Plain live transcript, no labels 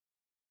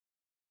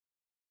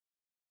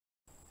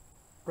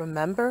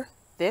Remember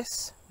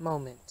this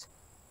moment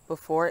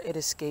before it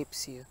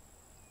escapes you.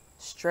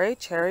 Stray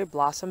cherry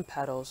blossom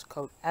petals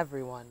coat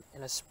everyone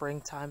in a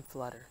springtime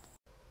flutter.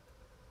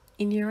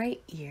 In your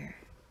right ear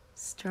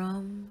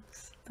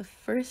strums the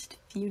first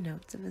few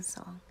notes of a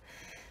song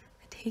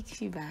that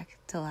takes you back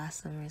to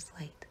last summer's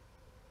light.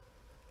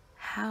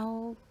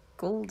 How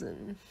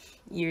golden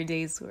your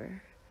days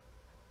were,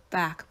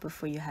 back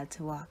before you had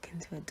to walk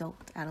into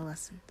adult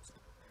adolescence.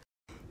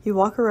 You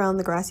walk around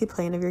the grassy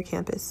plain of your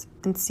campus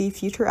and see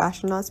future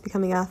astronauts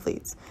becoming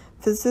athletes,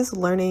 physicists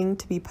learning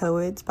to be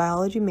poets,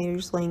 biology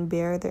majors laying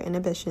bare their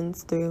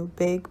inhibitions through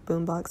big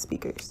boombox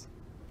speakers.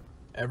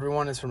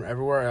 Everyone is from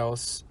everywhere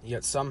else,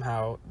 yet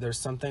somehow there's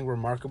something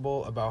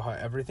remarkable about how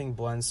everything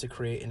blends to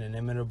create an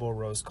inimitable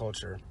rose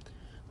culture,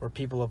 where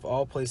people of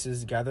all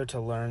places gather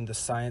to learn the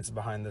science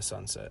behind the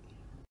sunset.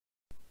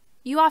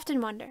 You often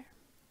wonder,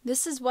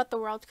 this is what the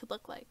world could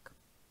look like.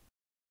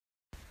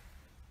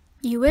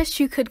 You wish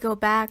you could go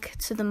back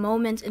to the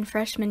moment in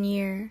freshman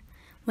year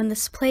when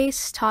this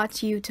place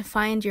taught you to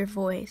find your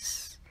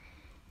voice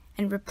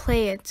and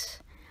replay it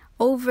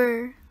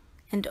over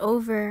and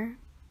over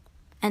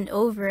and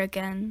over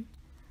again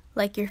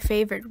like your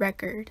favorite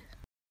record.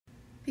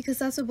 Because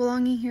that's what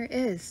belonging here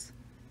is.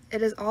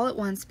 It is all at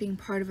once being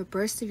part of a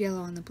burst of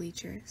yellow on the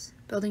bleachers,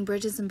 building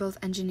bridges in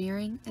both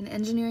engineering and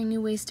engineering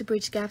new ways to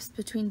bridge gaps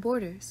between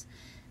borders,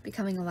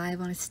 becoming alive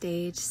on a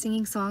stage,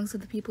 singing songs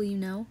with the people you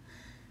know,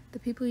 the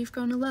people you've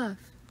grown to love.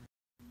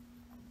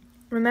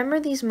 Remember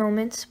these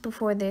moments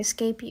before they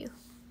escape you.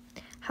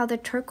 How the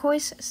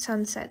turquoise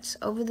sunsets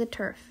over the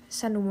turf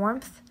send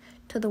warmth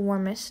to the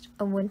warmest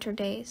of winter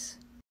days.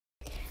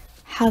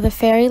 How the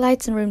fairy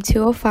lights in room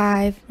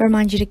 205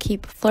 remind you to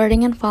keep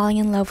flirting and falling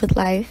in love with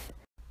life.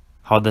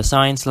 How the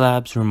science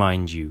labs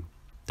remind you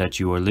that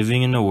you are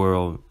living in a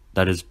world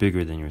that is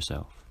bigger than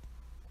yourself.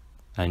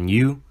 And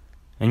you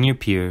and your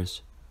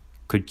peers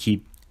could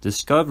keep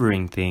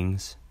discovering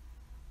things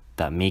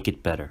that make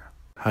it better.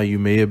 How you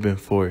may have been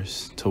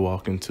forced to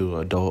walk into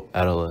adult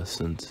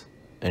adolescence,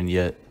 and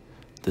yet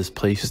this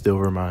place still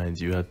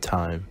reminds you of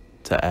time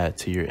to add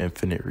to your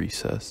infinite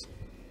recess.